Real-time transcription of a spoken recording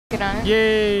Get on it.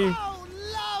 Yay!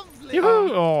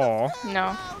 Yoo-hoo! Oh.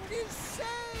 No.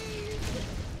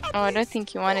 Oh, I don't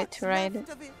think you wanted to ride it.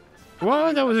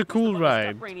 Wow, that was a cool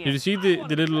ride. Did you see the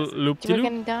little loop? You were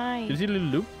gonna die. Did you see the little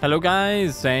loop? Hello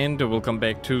guys, and welcome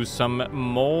back to some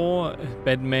more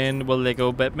Batman, well,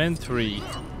 Lego Batman 3.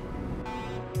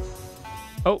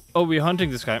 Oh, we're hunting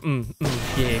this guy.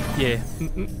 Yeah.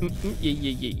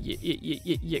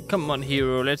 Yeah. Come on,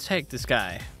 hero, let's hack this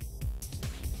guy.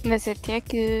 Let's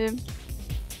attack him.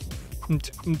 Get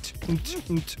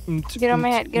on my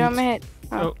head, get on my head.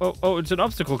 Oh, it's an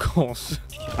obstacle course.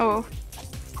 Oh.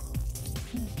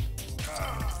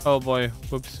 Oh boy,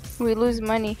 whoops. We lose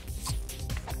money.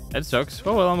 That sucks.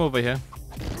 Oh well, I'm over here.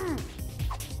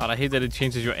 God, I hate that it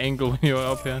changes your angle when you're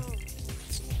up here.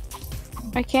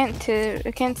 I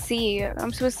can't see.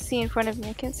 I'm supposed to see in front of me.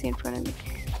 I can't see in front of me.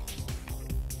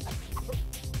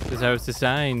 This is how it's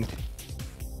designed.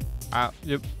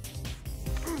 Yep.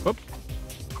 Whoop.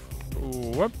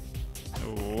 Whoop.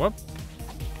 Whoop.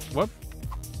 Whoop.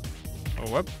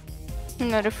 Whoop.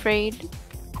 I'm not afraid.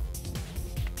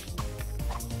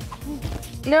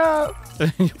 No!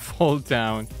 You fall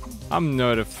down. I'm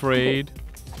not afraid.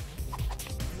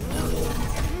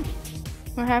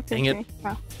 What happened? Dang it.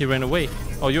 Oh. He ran away.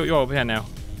 Oh, you're over here now.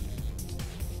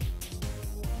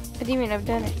 What do you mean I've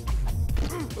done it?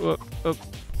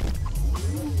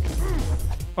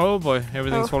 Oh boy,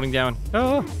 everything's falling down.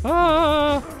 Run!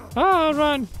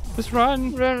 Just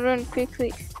run! Run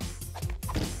quickly.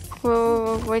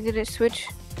 Whoa, why did it switch?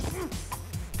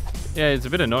 Yeah, it's a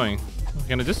bit annoying. I'm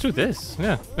gonna just do this.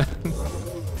 Yeah.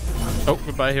 Oh,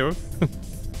 goodbye, hero.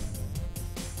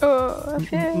 Oh,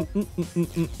 okay.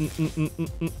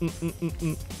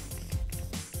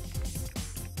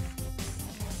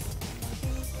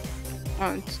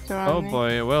 Oh, it's the wrong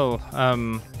way. Boy, well,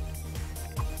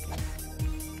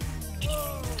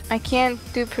 I can't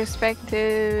do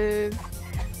perspective.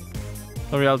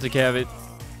 sorry, I'll take care of it.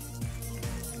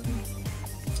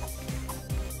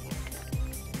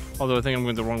 Although I think I'm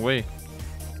going the wrong way.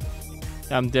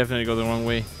 I'm definitely going the wrong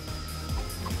way.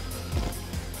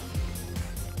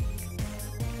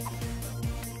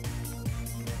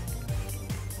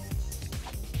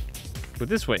 Go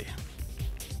this way.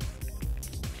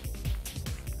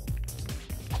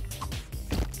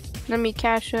 Let me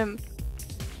catch him.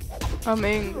 I'm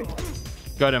angry.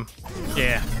 Got him.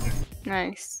 Yeah.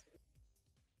 Nice.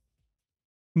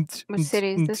 What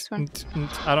city is this one?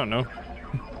 I don't know.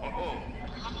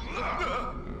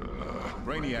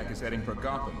 Brainiac is heading for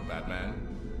Gotham, Batman.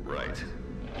 Right.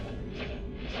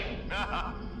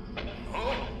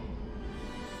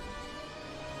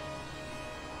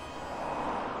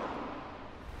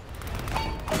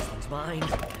 This one's mine.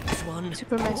 This one.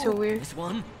 Superman's so weird. This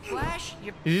one. Flash,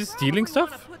 you Is he stealing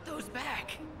stuff? put those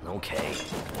back. Okay.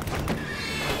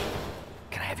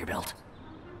 Can I have your belt?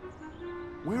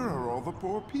 Where are all the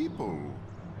poor people?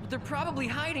 They're probably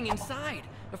hiding inside.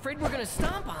 Afraid we're gonna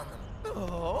stomp on them.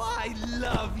 Oh, I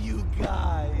love you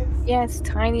guys. Yeah, it's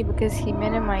tiny because he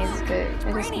minimized it.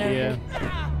 I just know. Yeah.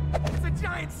 It's a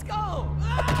giant skull.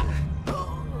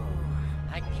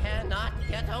 I cannot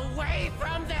get away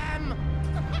from them.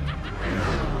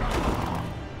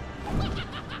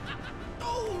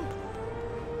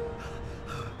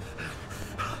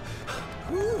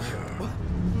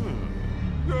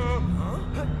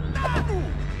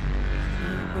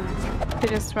 They're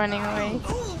just running away.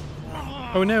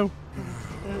 Oh no.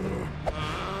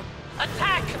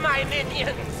 Attack my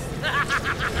minions!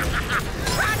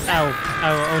 Ow.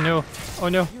 Oh no. Oh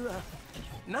no. You're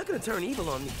not gonna turn evil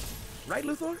on me, right,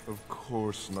 Luthor? Of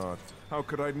course not. How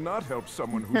could I not help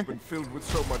someone who's been filled with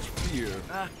so much fear?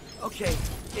 Okay.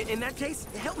 In that case,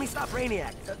 help me stop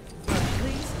Brainiac,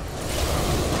 please.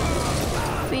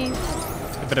 Please.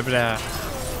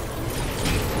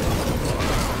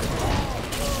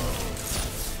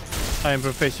 I'm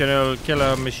professional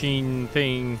killer machine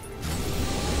thing.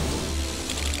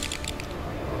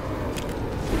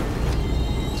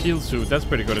 Shield suit, that's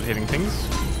pretty good at hitting things.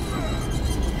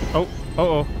 Oh.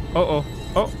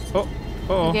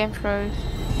 The game froze.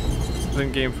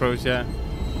 Then game froze, yeah.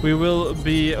 We will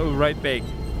be right back.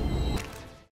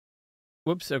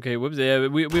 Whoops, okay, whoops. Yeah,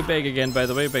 we're back again, by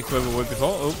the way, back to where we were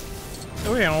before. Oh.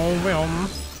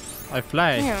 I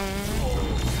fly.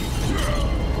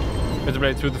 We have to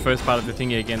play through the first part of the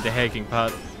thingy again, the hacking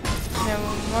part. No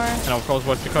more. And of course,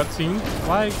 watch the cutscene.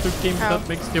 Why good games not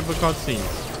make stupid cutscenes?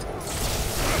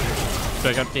 So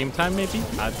I got game time, maybe?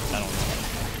 I don't know.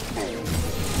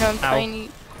 No, I'm tiny.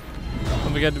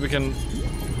 Don't forget we can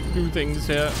do things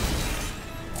here.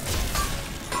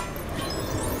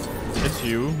 It's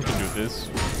you who can do this.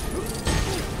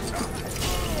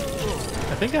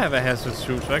 think I have a hazard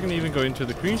suit, so I can even go into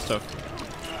the green stuff.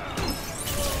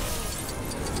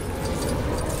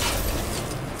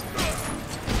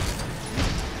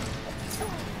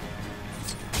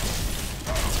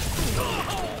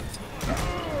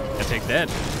 I take that.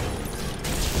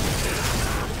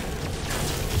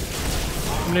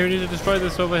 We need to destroy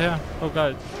this over here. Oh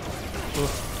god.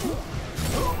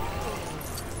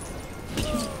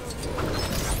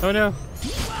 Oh no.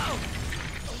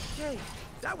 Okay,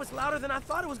 that was louder than I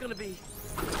thought it was gonna be.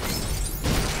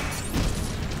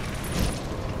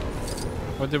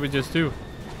 What did we just do?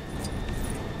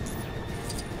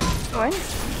 What?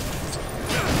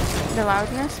 The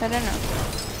loudness? I don't know.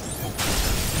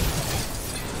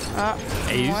 Oh,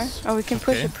 Ace. more? Oh, we can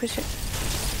push Okay. it, push it.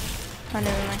 Oh,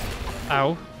 never mind.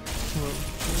 Ow.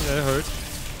 That hurt.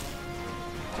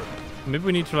 Maybe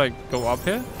we need to like go up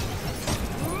here?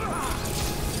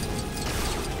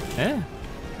 Yeah.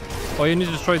 Oh, you need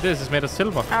to destroy this. It's made of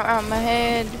silver. Ow, ow, my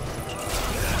head.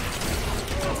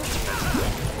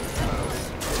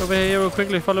 Over here, real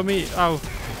quickly. Follow me. Ow.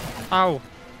 Ow.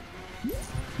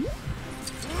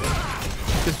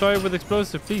 Destroy it with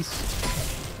explosive, please.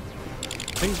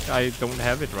 I think I don't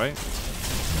have it, right?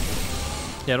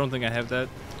 Yeah, I don't think I have that.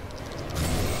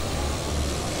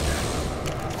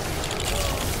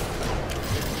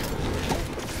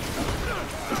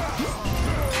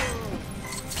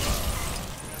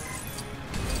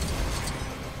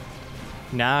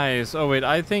 Nice. Oh wait,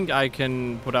 I think I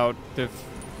can put out the...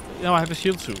 No, I have a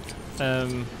shield suit.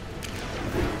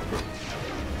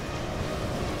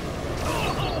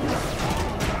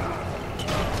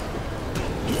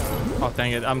 Oh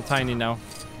dang it, I'm tiny now.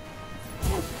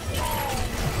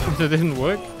 That didn't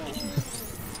work?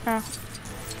 Oh.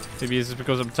 Maybe it's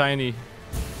because I'm tiny.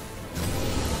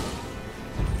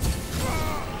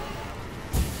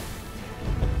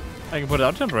 I can put it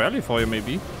out temporarily for you,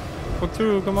 maybe. Walk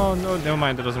through, come on. Oh, never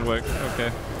mind, that doesn't work.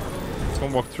 Okay.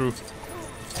 Don't walk through.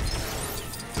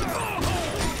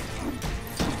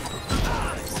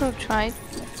 So tried.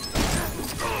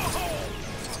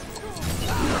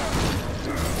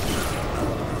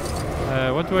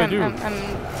 What do I do?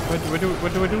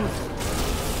 What do I do?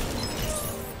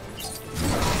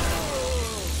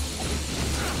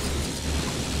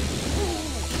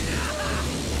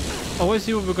 Oh, I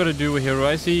see what we're gonna do, Hero.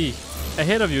 I see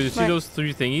ahead of you. You see those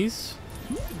three thingies?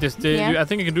 I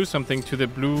think I can do something to the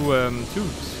blue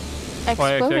tubes. Oh,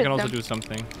 I can also do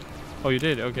something. Oh, you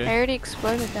did? Okay. I already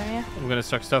exploded them, yeah. I'm gonna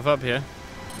suck stuff up here.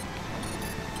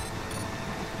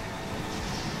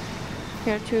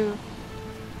 Here too.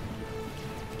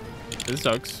 This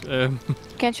sucks.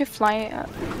 Can't you fly up?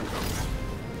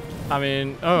 I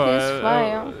mean, okay,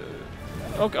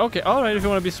 all right. If you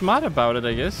want to be smart about it,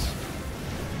 I guess.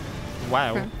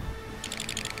 Wow.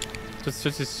 That's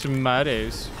such a smart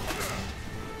ass.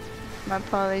 My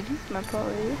apologies, my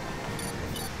apologies.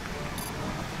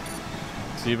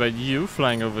 See about you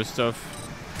flying over stuff.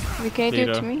 Can you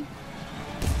do it to me?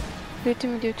 Do it to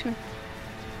me, do it to me.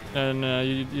 And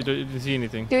you didn't see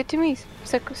anything. Do it to me.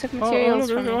 Suck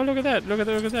materials from me. Oh, look at that. Look at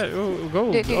that. Oh,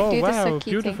 gold. Oh, wow.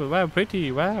 Beautiful. Wow,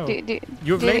 pretty. Wow.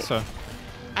 You have laser.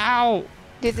 Ow!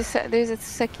 There's a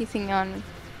sucky thing on me.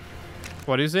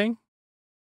 What are you saying?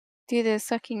 Do the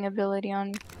sucking ability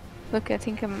on me. Look, I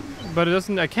think I'm... But it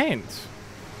doesn't... I can't.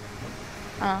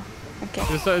 Oh,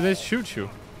 okay. They shoot you.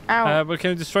 Ow. But can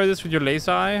you destroy this with your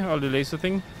laser eye? Or the laser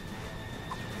thing?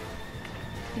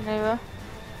 Never.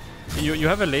 You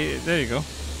have a laser... There you go.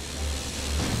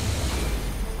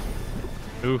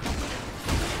 Ooh.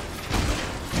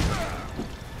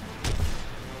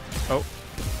 Oh.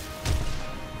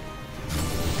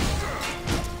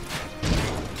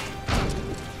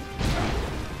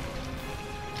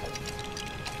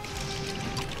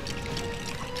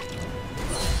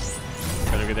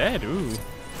 Look at that. Ooh.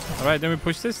 Alright, then we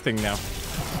push this thing now.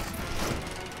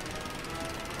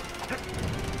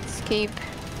 Escape.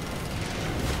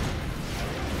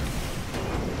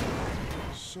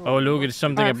 Oh, look, it's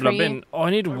something I blob in. Oh, I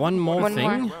need one more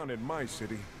thing. In my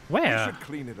city. Where? We should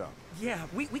clean it up. Yeah,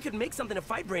 we could make something to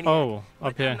fight Brainiac. Oh,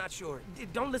 up here. I'm not sure.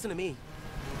 Don't listen to me.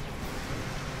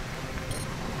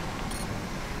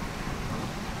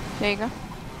 There you go.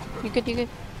 You good, you good.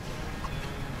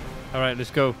 Alright,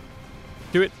 let's go.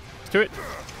 Do it. Let's do it.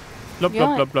 Blub,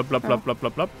 blub, blub, blub, blub, blub, blub,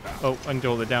 blub, blub. Oh, I need to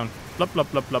hold it down. Blub, blub,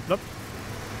 blub, blub, blub.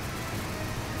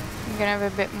 I'm gonna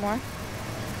have a bit more.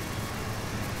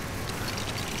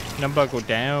 Number go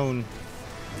down.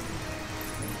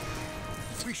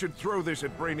 We should throw this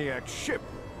at Brainiac's ship.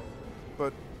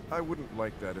 But I wouldn't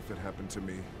like that if it happened to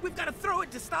me. We've got to throw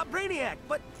it to stop Brainiac,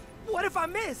 but what if I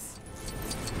miss?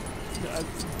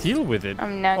 Deal with it.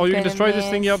 I'm not Oh, you can gonna destroy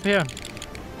this miss. thingy up here.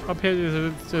 Up here,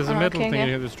 there's a metal thing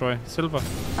you can destroy. Silver.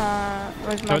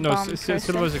 Where's my bomb?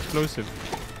 Silver is explosive.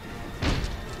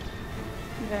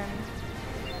 Then.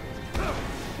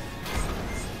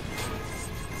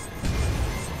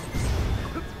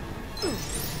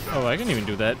 Oh, I can even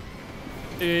do that.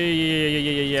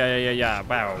 Yeah.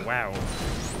 Wow.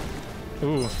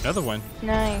 Ooh, another one.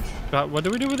 Nice. What do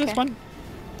we do with this one?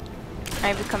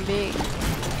 I become big.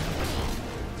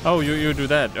 Oh, you do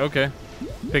that. Okay.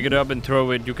 Pick it up and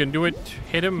throw it. You can do it.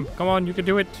 Hit him. Come on, you can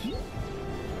do it.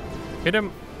 Hit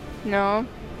him. No.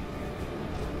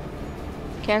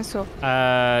 Cancel.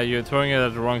 You're throwing it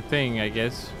at the wrong thing, I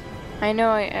guess. I know.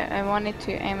 I wanted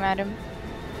to aim at him.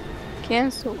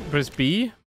 Cancel. Press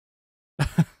B.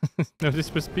 No,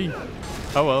 just press B.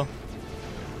 Oh well.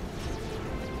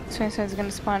 So it's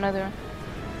gonna spawn another one.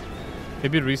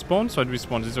 Maybe it respawns, so it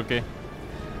respawns. It's okay.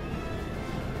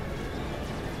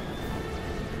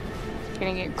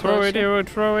 Gonna get closer. Throw it, hero.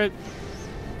 Throw it.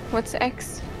 What's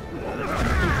X?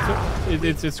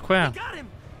 It's square. Got him.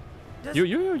 You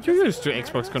used to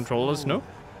Xbox controllers, no?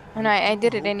 Oh, no, I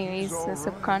did it anyways,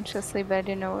 subconsciously, but I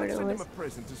didn't know what it was.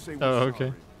 Oh,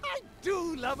 okay. I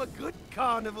do love a good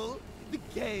carnival. The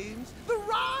games, the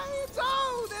rides.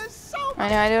 Oh, there's so much. I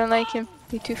know, I don't like him.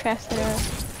 He's too fast.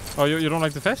 Oh, you don't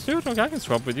like the fast dude? Okay, I can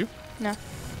swap with you. No.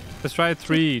 Let's try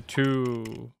 3,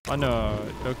 2. Oh no.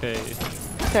 Okay.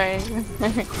 Sorry.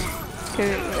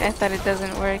 Because I thought it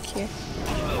doesn't work here.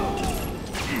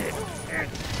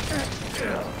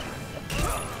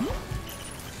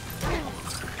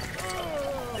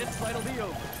 This flight'll be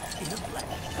over.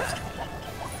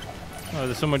 Oh,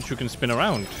 there's so much you can spin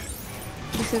around.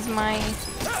 This is my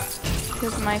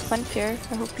fun fair.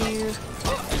 I hope you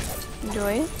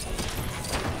enjoy it.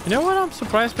 You know what? I'm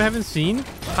surprised we haven't seen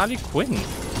Harley Quinn.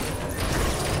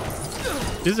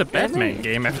 This is a Batman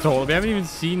game after all. We haven't even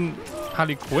seen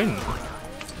Harley Quinn.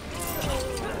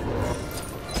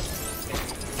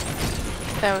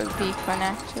 That would be fun,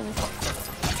 actually.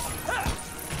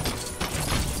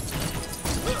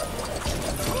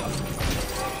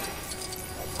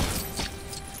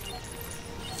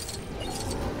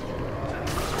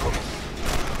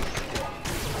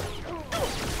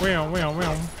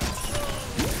 Wow.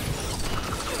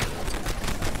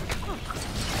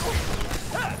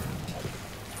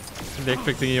 The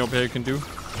epic thingy up here you can do.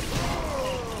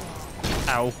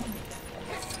 Ow.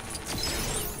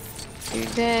 Do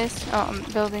this. Oh, I'm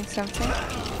building something.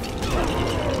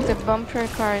 The bumper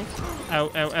cars.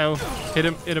 Ow. Hit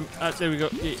him. There we go.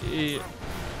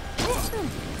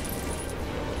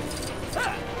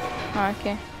 Oh,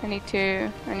 okay. I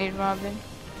need Robin.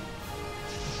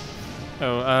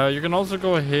 Oh, you can also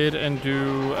go ahead and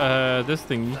do this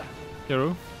thing,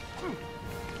 hero.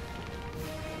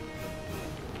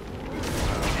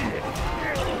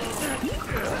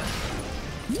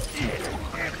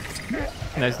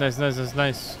 Nice.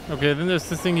 Okay, then there's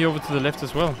this thingy over to the left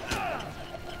as well.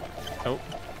 Oh.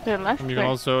 To the left? And you can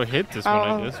also hit this one,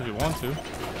 I guess, if you want to.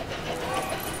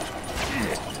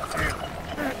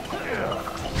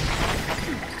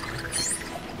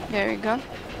 There we go.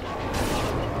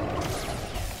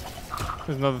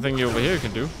 There's another thingy over here you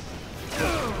can do.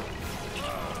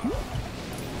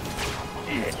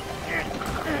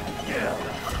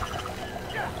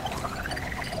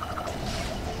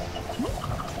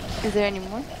 Is there any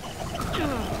more?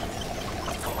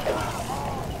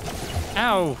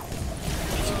 Ow!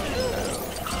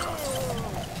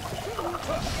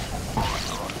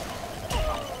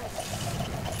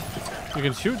 You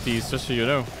can shoot these, just so you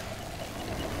know.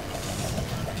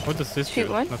 What does this shoot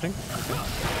do? What? Nothing? Okay.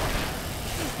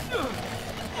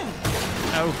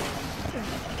 Ow!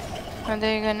 Oh,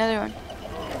 there you go, another one.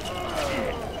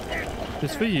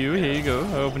 This for you, here you go.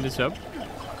 I open this up.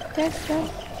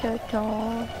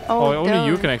 Oh, only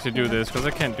you can actually do this, because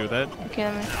I can't do that. Okay,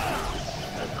 let me...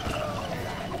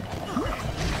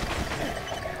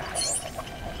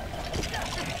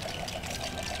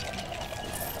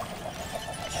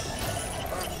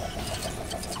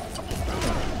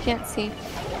 Can't see.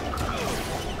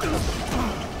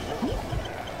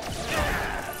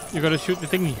 You gotta shoot the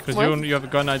thingy, because you have a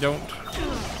gun, I don't.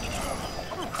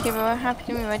 Okay, but what happened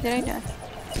to me? What did I do?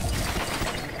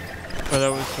 Well,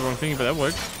 that was the wrong thing, but that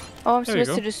worked. Oh, I'm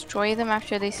supposed to destroy them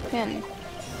after they spin.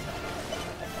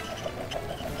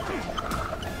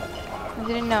 I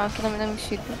didn't know. Okay, let me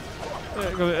shoot them.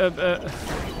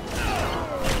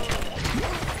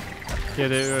 Yeah,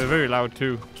 they're very loud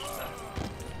too.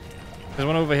 There's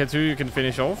one over here too you can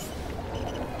finish off.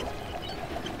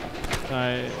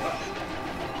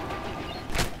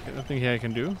 Nothing here I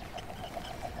can do.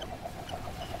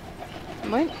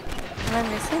 What? Am I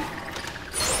missing?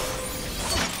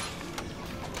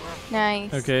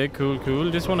 Nice. Okay, cool, cool.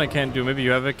 This one I can't do. Maybe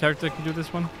you have a character that can do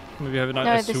this one? Maybe you have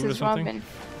a suit or something?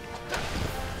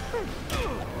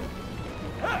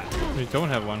 Robin. We don't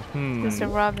have one. This is a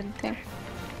Robin thing.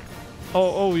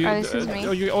 Oh, you. This is me.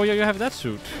 Oh, yeah, you have that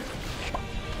suit.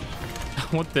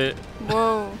 What the?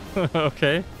 Whoa.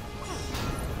 Okay.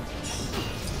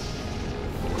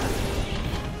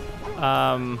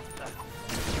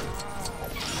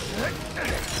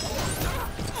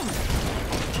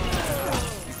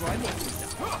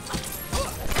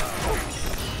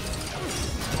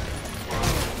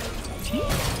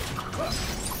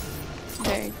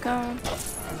 There you go.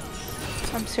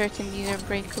 I'm certain these are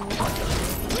breakable.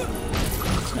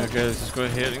 Okay, let's just go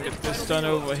ahead and get this done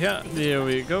over here. There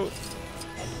we go.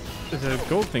 There's a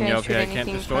gold thing up here I can't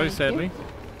destroy, sadly.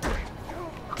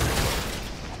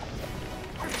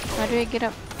 How do I get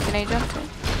up? Can I jump it?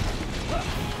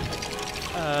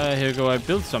 Here we go. I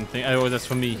built something. Oh, that's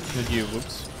for me, not you.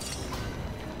 Whoops.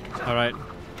 Alright.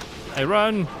 I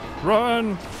run!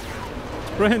 Run!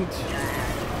 Sprint!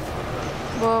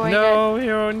 Whoa, no,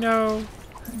 hero, no!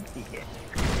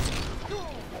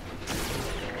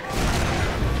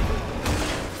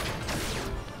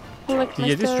 Look,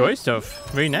 you destroy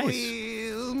stuff. Very nice.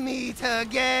 We'll meet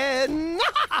again.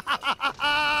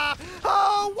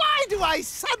 Oh, why do I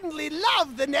suddenly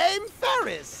love the name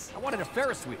Ferris? I wanted a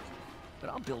Ferris wheel,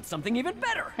 but I'll build something even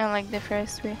better. I like the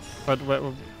Ferris wheel. But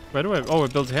where do I? Oh, I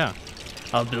built here.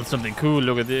 I'll build something cool.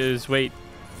 Look at this. Wait.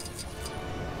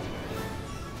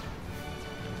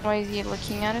 Why is he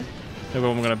looking at it? Look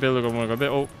what I'm gonna build. Look what I'm gonna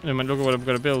build. Oh, never mind. Look at what I'm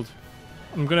gonna build.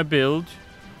 I'm gonna build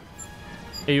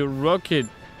a rocket.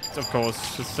 Of course,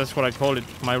 that's what I call it.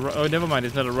 Oh, never mind.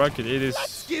 It's not a rocket. It is.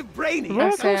 Let's give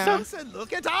Brainiac a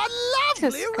look at our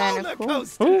lovely roller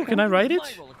coaster. Oh, can I ride it?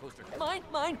 My roller coaster. Mine.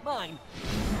 Let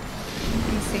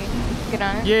me see. Get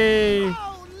on it. Yay!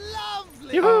 Oh,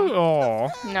 lovely. Yoo-hoo! Oh.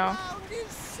 No.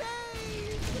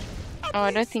 Oh,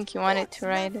 I don't think you wanted to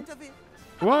ride it.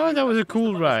 Wow, that was a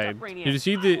cool ride. Did you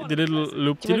see the little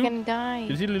loop? You're gonna die.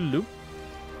 Did you see the little loop?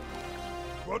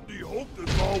 Grundy, hope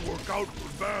this all work out for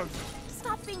best.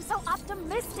 Stop being so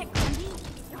optimistic, Grundy.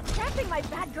 You're cramping my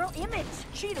bad girl image.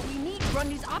 Cheetah, we need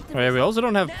Grundy's optimism. Oh yeah, we also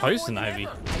don't have Now poison more than ivy.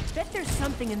 ever. I bet there's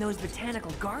something in those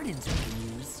botanical gardens we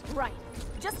can use. Right.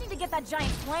 Just need to get that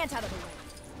giant plant out of the way.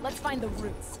 Let's find the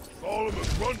roots. Solomon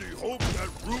Grundy hopes that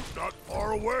route not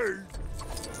far away.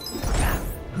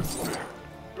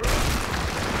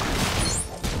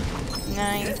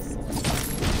 Nice.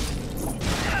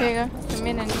 Here you go. Come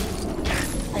in and...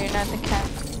 Oh, you're not the cat.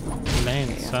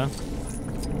 Lance, huh?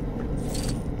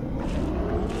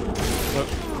 What?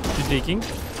 You digging?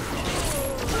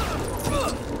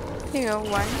 Here you go.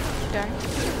 One. Done.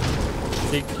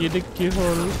 Dicky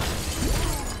hole.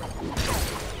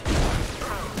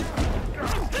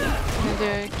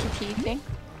 Another kitty thing.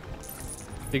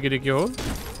 Dicky hole?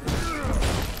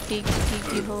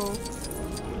 Diggy hole.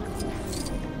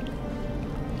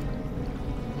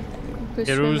 Who's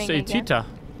Here's swimming a again? cheetah.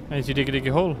 And you dig a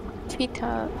hole.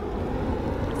 Cheetah.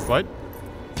 What?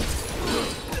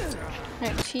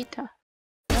 Yeah, cheetah.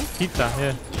 Cheetah,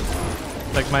 yeah.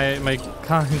 Like my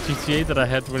car in GTA that I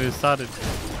had when it started.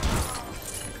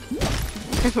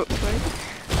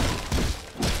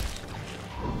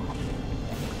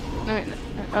 No,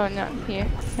 oh, not here.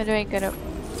 How do I get up?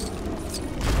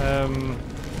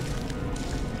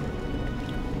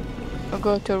 I'll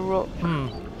go to a rope.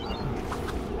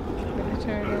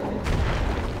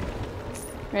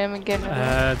 Wait, let me get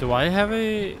another. Do I have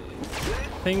a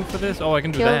thing for this? Oh, I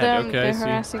can do Kill that. them, Okay, they're I see.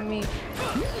 harassing me.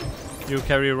 You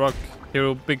carry a rock.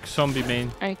 You're a big zombie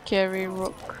man. I carry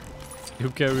rock. You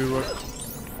carry rock.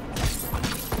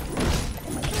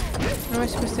 What am I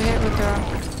supposed to hit with the rock?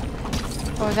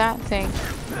 Oh, that thing.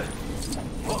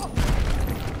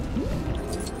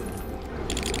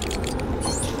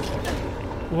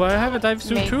 Well, I have a dive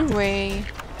suit too. Make way.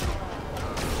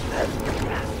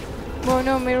 Oh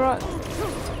no, my rock.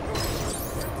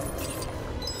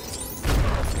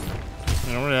 I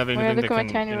don't really have anything look that at my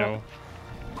can, tiny you know,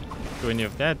 do any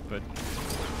of that, but...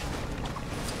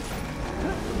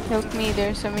 Help me,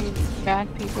 there's so many bad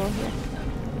people here.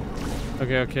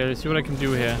 Okay, let's see what I can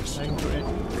do here.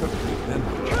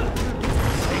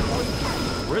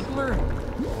 Riddler?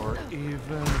 Or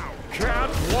even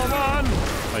Catwoman?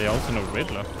 Oh, you also know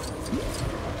Riddler.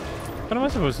 What am I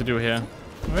supposed to do here?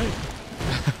 Wait.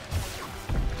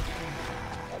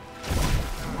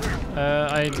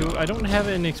 I don't have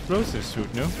an explosive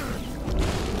suit, no?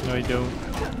 No, I don't.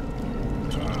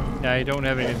 Yeah, I don't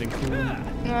have anything cool.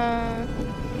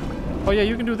 Oh yeah,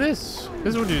 you can do this.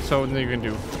 This is what you can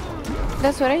do.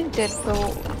 That's what I did,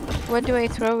 but what do I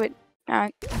throw it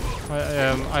at?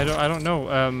 I don't know.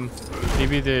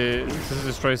 Maybe does it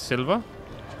destroy silver?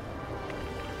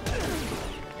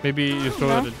 Maybe you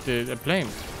throw it at a plant.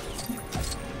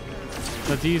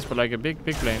 Not these, but like a big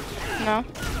plant. No.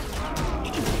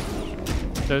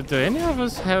 Do any of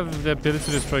us have the ability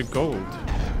to destroy gold?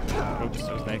 Oops,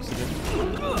 that was an accident.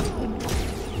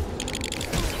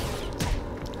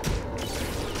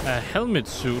 A helmet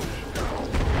suit.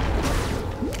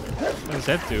 What does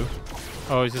that do?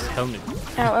 Oh, it's just helmet.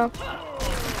 Oh.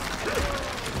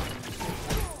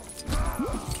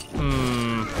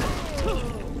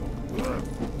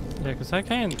 Yeah, because I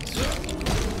can't.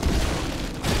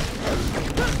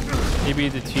 Maybe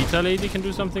the cheetah lady can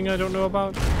do something I don't know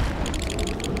about.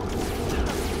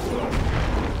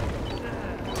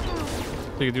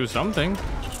 They could do something.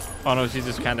 Oh no, she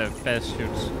just kind of fast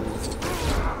shoots.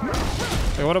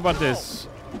 Wait, what about this?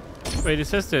 Wait, it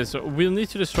says this. We'll need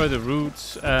to destroy the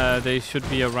roots. They should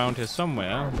be around here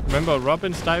somewhere. Remember,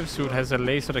 Robin's dive suit has a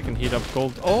laser that can heat up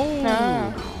gold. Oh!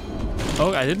 No.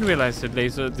 Oh, I didn't realize the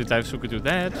dive suit could do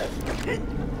that.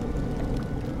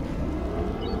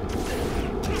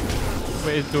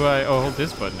 Wait, do I... Oh, hold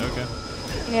this button. Okay.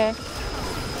 Yeah.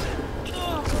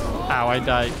 Ow, I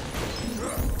died.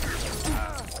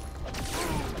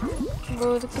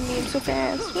 Bro, look at me, I'm so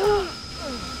fast.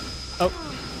 Oh.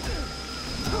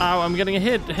 Ow, I'm getting a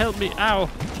hit. Help me. Ow.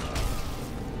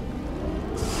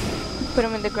 Put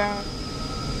him in the ground.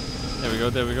 There we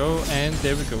go, and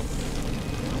there we go.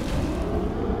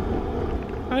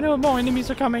 I know more enemies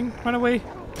are coming. Run away.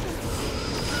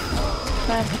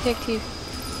 Try and protect you.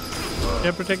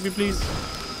 Yeah, protect me, please.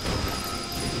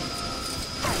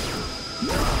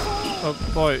 Oh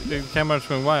boy, the camera's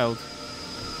going wild.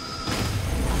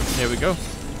 There we go.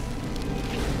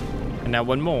 And now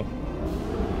one more.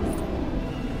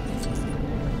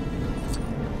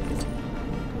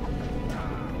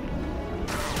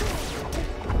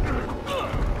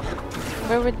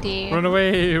 Where would the... Run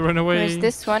away, run away. Where's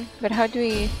this one? But how do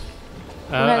we...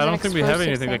 I don't think we have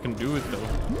anything that can do it though.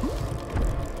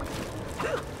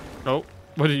 Oh,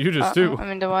 what did you just do?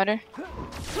 I'm in the water.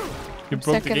 You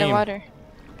broke the game. In the water.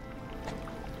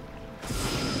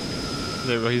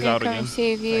 There we go, he's out again.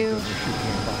 Save you.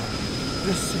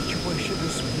 This situation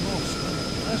is most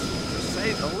unpleasant, to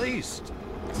say the least.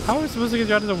 How are we supposed to get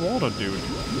you out of the water, dude?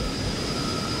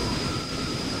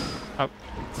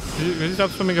 Can you stop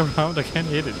swimming around? I can't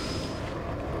hit it.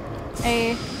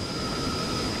 Hey.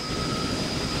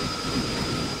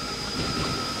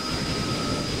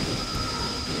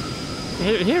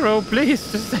 Hero,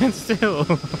 please, just stand still.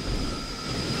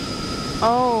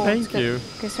 Oh. Thank you.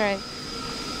 Okay, sorry.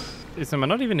 Am I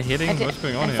not even hitting? What's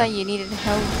going on I here? thought you needed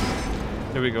help.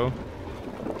 There we go.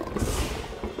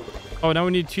 Oh, now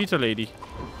we need Cheetah Lady.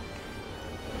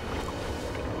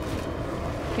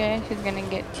 Okay, she's gonna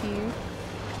get to you.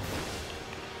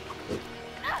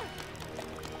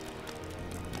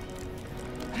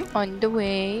 On the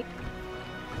way.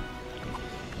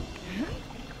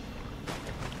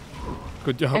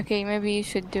 Good job. Okay, maybe you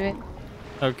should do it.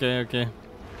 Okay.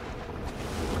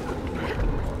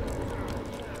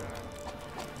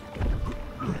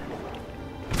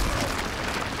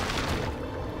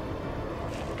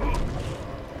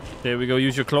 There we go.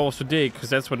 Use your claws to dig, because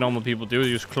that's what normal people do.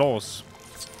 Use claws.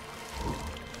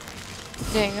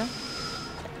 There you go.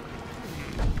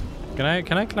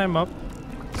 Can I climb up?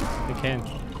 I can.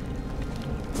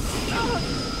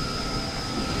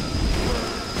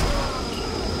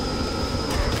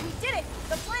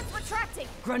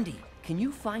 Grundy, can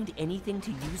you find anything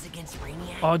to use against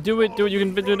Brainiac? Oh, do it. You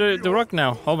can do the rock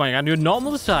now. Oh my god, you're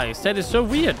normal size. That is so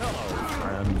weird.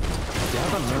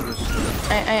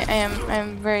 I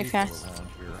am very fast.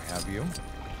 Have you?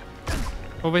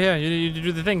 Over here, you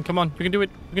do the thing. Come on, you can do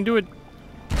it. You can do it.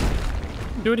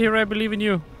 Do it here. I believe in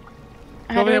you.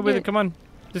 Go over here with it. Come on.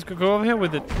 Just go over here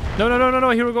with it. No.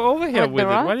 Hero, go over here with it.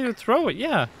 Why do you throw it?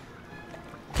 Yeah.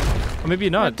 Or maybe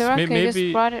not. Maybe I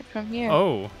just brought it from here.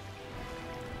 Oh.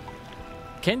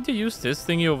 Can't you use this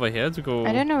thingy over here to go?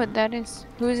 I don't know what that is.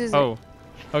 Whose is it? Oh.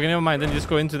 Okay, never mind. Then just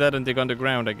go into that and dig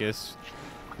underground, I guess.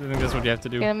 I think that's what you have to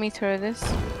do. Okay, let me throw this.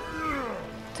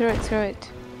 Throw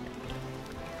it.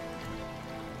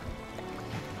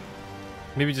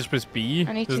 Maybe just press B.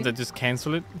 Doesn't that just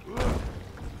cancel it?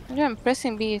 No, I'm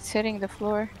pressing B. It's hitting the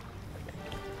floor.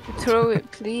 Throw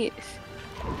it, please.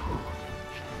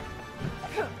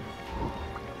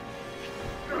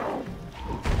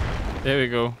 There we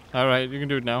go. Alright, you can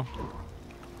do it now.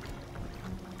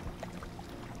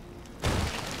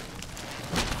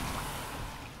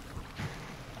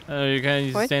 You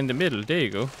can stay in the middle. There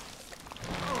you go.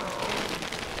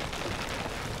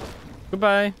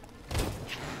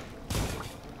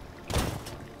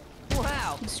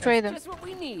 destroy them. Just what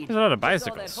we need. There's a lot of Guess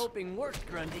all that bicycles. hoping worked,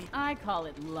 Grundy. I call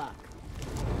it luck.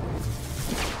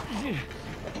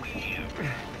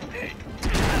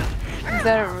 Is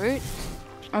that a root?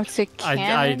 Oh, it's a cannon.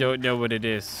 I don't know what it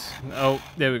is. Oh,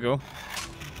 there we go.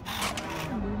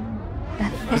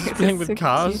 This is playing with so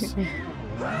cars. cute.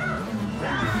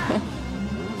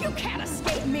 You can't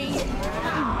escape me!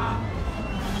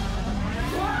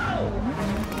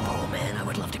 Oh man, I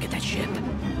would love to get that ship.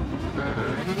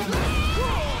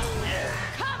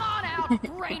 Come on out,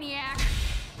 Brainiac!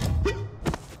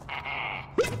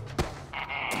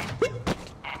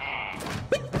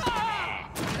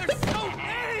 There's so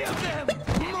many of them!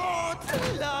 More to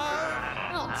love!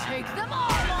 I'll take them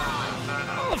all on!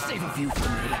 Oh, save a few for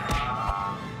me.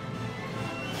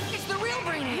 It's the real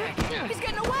Brainiac. He's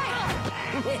getting away.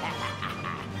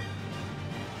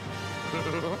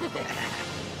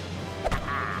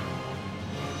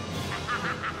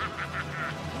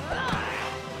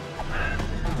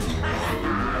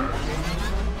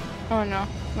 Oh no.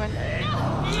 What is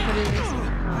this?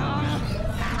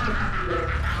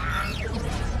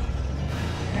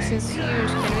 This is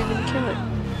huge. Can we even kill it?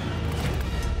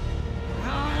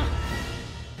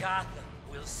 Gotham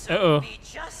will soon Uh-oh. be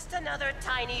just another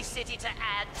tiny city to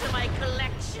add to my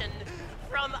collection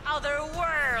from other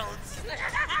worlds.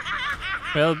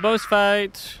 Well, boss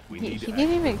fight. He didn't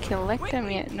even collect them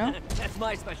yet, no? That's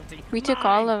my specialty. We took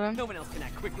all of them. No one else can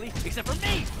act quickly except for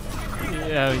me.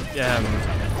 Yeah,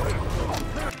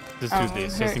 just do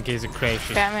this, just in case it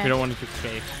crashes. Batman. We don't want it to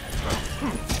crash.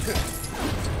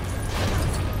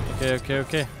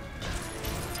 Okay.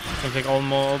 Can take all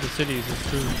the cities. It's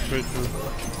true.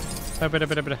 Better.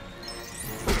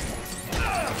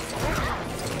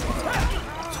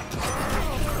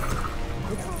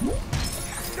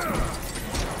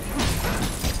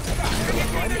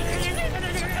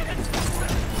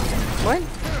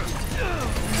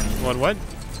 What? What?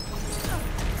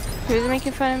 He was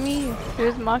making fun of me. He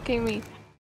was mocking me.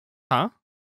 Huh?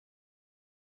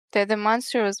 The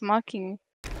monster was mocking me.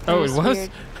 Oh, it was?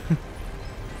 Weird.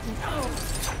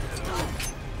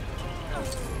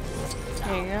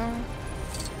 There you go.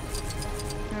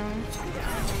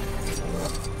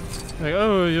 Like,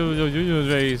 oh, you're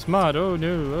very smart. Oh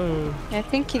no. Oh. I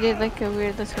think he did like a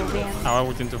weird little dance. Now I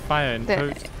went into fire and The-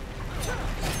 hurt.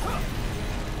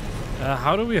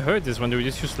 How do we hurt this one? Do we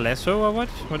just use lasso or what?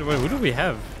 Who do we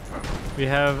have? We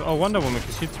have Wonder Woman.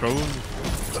 Can she throw?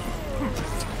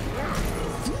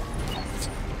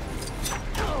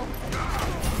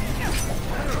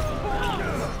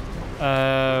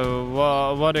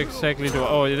 What exactly do?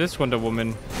 Oh, it is Wonder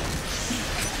Woman.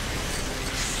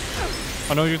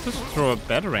 Oh no, you just throw a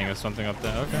batarang or something up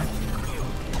there. Okay.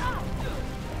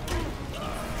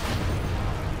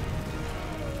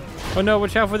 Oh no,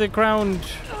 watch out for the ground.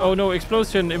 Oh no,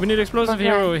 explosion. We need explosive Okay.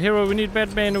 hero. Hero, we need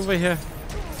Batman over here.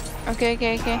 Okay.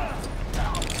 Yeah.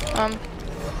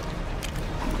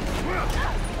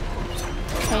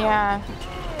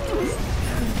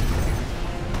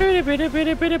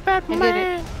 Batman. I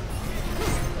did it.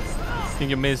 I think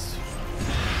you missed.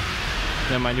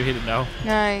 Never mind, you hit it now.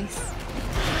 Nice.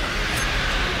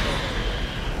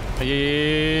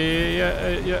 Yeah.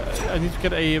 I need to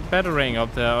get a batarang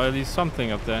up there, or at least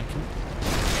something up there.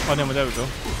 Oh no, there we go.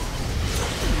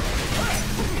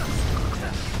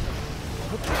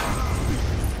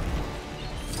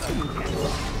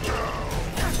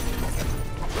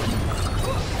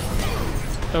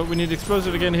 Oh, we need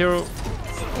explosive again, hero.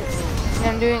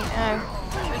 I'm doing.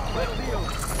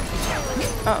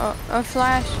 A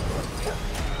flash.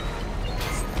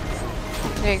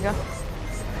 There you go.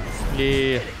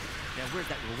 Yeah. Now where's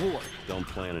that reward? Don't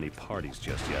plan any parties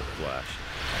just yet, Flash.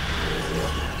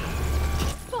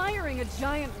 Firing a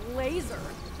giant laser.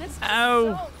 That's just Ow.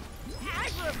 so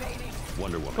aggravating.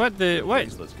 Wonder Woman. What the? What?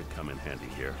 Bracelets could come in handy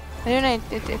here. I don't know.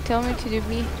 It tell me to do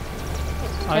B.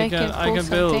 I can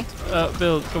build.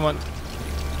 Build. Come on.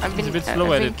 I've It's been a bit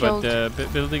slow at I've it, been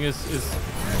but building is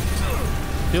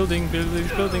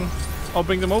building. I'll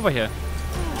bring them over here.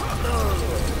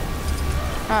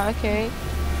 Ah, okay.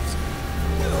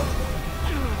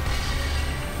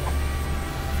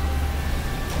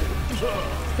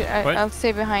 What? I'll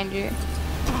stay behind you.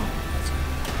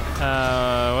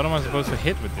 What am I supposed to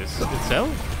hit with this? Itself?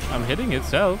 I'm hitting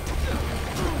itself.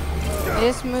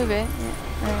 Just move it.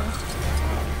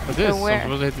 But this, I'm where?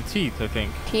 supposed to hit the teeth, I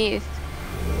think. Teeth.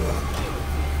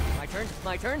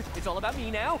 My turn. It's all about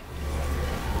me now.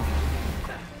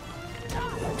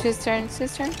 His turn. Is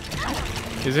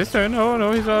his turn? Oh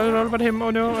no, it's all about him.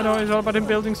 Oh no, it's all about him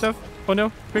building stuff. Oh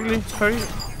no, quickly, hurry.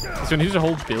 He's gonna use a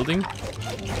whole building.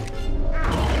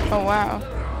 Oh wow.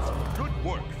 Good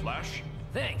work, Flash.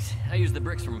 Thanks. thanks. I use the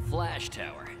bricks from Flash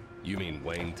Tower. You mean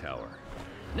Wayne Tower?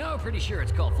 No, pretty sure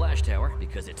it's called Flash Tower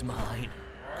because it's mine.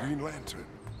 Green Lantern.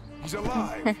 He's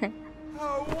alive.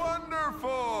 How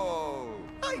wonderful!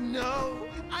 I know.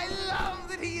 I love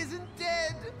that he isn't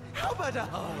dead. How about a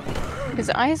hug? His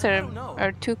eyes don't know.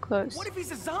 are too close. What if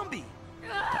he's a zombie?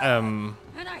 And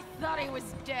I thought he was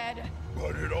dead.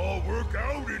 But it all worked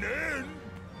out in end.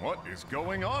 What is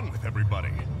going on with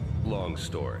everybody? Long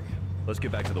story. Let's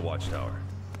get back to the Watchtower.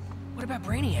 What about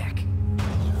Brainiac?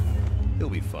 He'll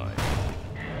be fine.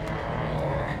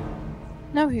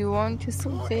 No, he won't. He's so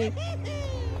big.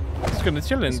 He's gonna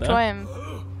chill in Destroy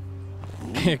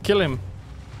there. him. Kill him.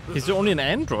 He's only an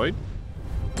android.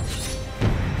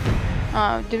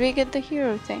 Oh, did we get the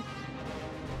hero thing?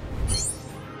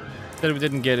 That we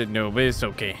didn't get it, no, but it's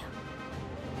okay.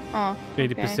 Oh,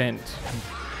 80%.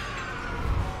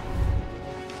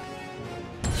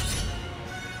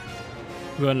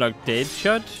 We unlocked Date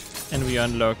Shot, and we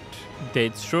unlocked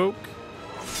Date Stroke.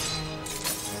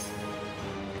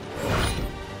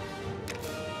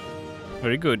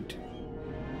 Very good.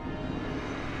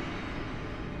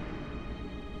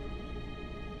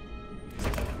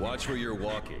 Watch where you're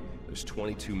walking. There's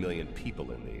 22 million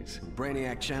people in these.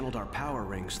 Brainiac channeled our power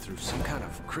rings through some kind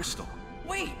of crystal.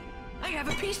 Wait, I have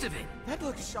a piece of it. That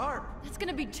looks sharp. That's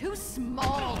gonna be too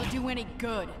small to do any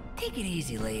good. Take it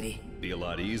easy, lady. Be a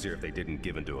lot easier if they didn't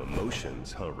give into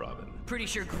emotions, huh, Robin? Pretty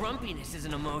sure grumpiness is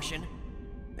an emotion.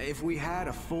 If we had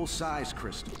a full-size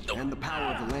crystal and the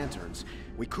power of the lanterns,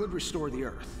 we could restore the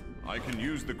Earth. I can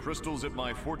use the crystals at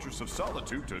my Fortress of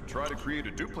Solitude to try to create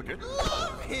a duplicate.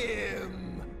 Love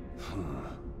him!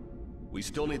 We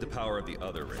still need the power of the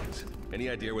other rings. Any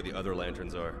idea where the other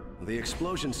lanterns are? The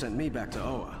explosion sent me back to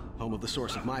Oa, home of the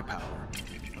source of my power.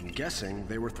 I'm guessing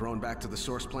they were thrown back to the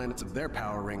source planets of their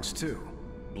power rings, too.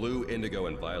 Blue, Indigo,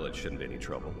 and Violet shouldn't be any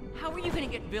trouble. How are you gonna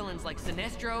get villains like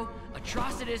Sinestro,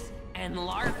 Atrocitus, and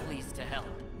Larfleeze to help?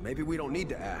 Maybe we don't need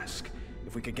to ask.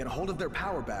 If we could get a hold of their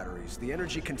power batteries, the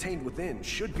energy contained within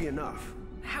should be enough.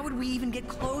 How would we even get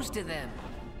close to them?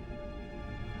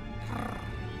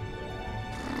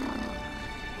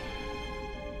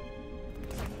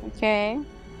 Okay.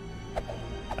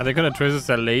 Are they gonna dress as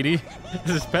a lady?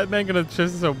 Is Batman gonna dress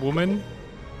as a woman?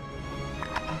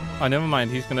 Oh, never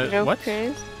mind. He's gonna what?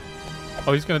 Jokers.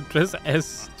 Oh, he's gonna dress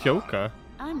as Joker.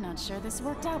 I'm not sure this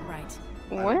worked out right.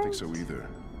 I don't What? think so either.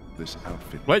 This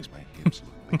outfit What? makes my hips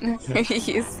look like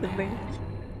He's silly.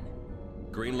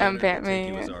 Green I'm Lantern will take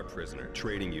you Batman. as our prisoner,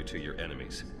 trading you to your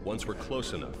enemies. Once we're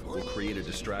close enough, we'll create a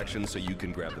distraction so you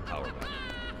can grab the power back.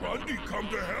 Grundy come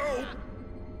to help!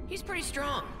 He's pretty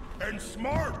strong. And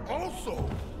smart also!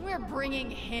 We're bringing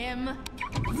him.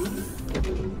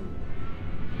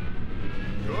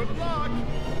 Good luck!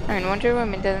 I mean, Wonder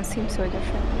Woman doesn't seem so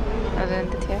different, other than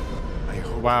the tail. I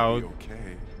hope Wow. it'll be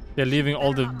okay. They're leaving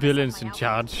all the villains in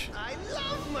charge. I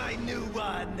love my new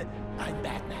one! I'm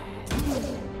Batman.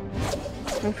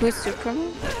 Wait, who's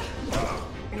Superman?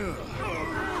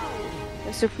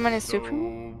 Superman is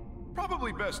Superman?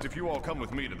 Probably best if you all come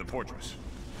with me to the fortress.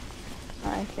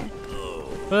 Oh, okay.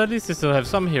 Well, at least they still have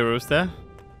some heroes there.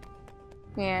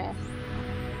 Yeah.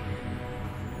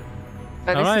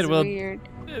 But All this right, is well, weird.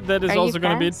 that is Are you also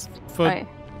gonna be it fast? for. Oh,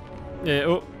 Yeah.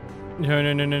 Oh. No.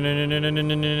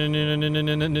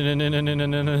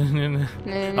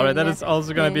 Alright, that is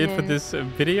also gonna be it for this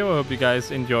video. I hope you guys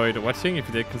enjoyed watching. If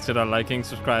you did, consider liking,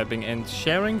 subscribing, and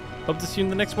sharing. Hope to see you in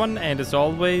the next one. And as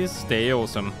always, stay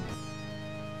awesome.